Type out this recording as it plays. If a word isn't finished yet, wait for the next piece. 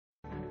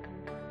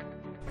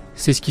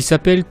C'est ce qui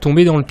s'appelle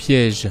tomber dans le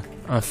piège.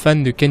 Un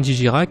fan de Kendji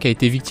Girac a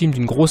été victime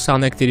d'une grosse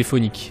arnaque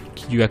téléphonique,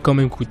 qui lui a quand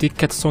même coûté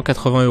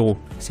 480 €.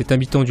 Cet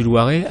habitant du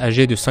Loiret,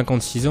 âgé de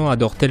 56 ans,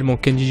 adore tellement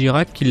Kendji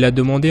Girac qu'il l'a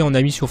demandé en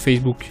ami sur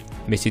Facebook.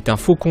 Mais c'est un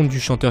faux compte du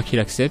chanteur qu'il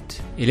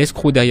accepte, et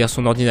l'escroc derrière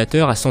son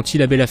ordinateur a senti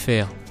la belle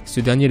affaire. Ce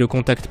dernier le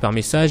contacte par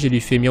message et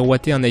lui fait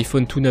miroiter un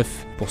iPhone tout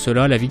neuf. Pour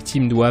cela, la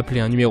victime doit appeler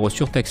un numéro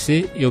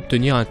surtaxé et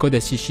obtenir un code à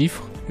 6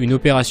 chiffres, une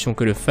opération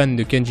que le fan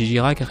de Kendji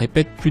Girac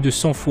répète plus de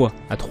 100 fois.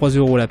 À 3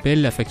 €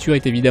 l'appel, la facture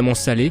est évidemment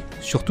salée,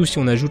 surtout si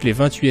on ajoute les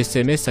 28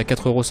 SMS à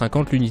 4,50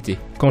 € l'unité.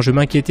 Quand je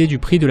m'inquiétais du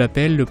prix de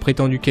l'appel, le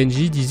prétendu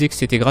Kendji disait que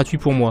c'était gratuit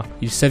pour moi.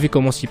 Il savait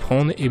comment s'y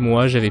prendre et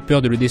moi, j'avais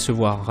peur de le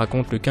décevoir,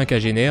 raconte le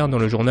quinquagénaire dans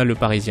le journal Le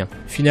Parisien.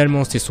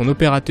 Finalement, c'est son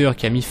opérateur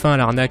qui a mis fin à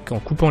l'arnaque en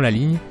coupant la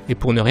ligne, et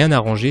pour ne rien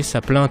arranger,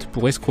 sa plainte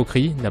pour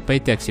escroquerie n'a pas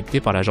été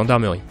acceptée par la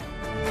gendarmerie.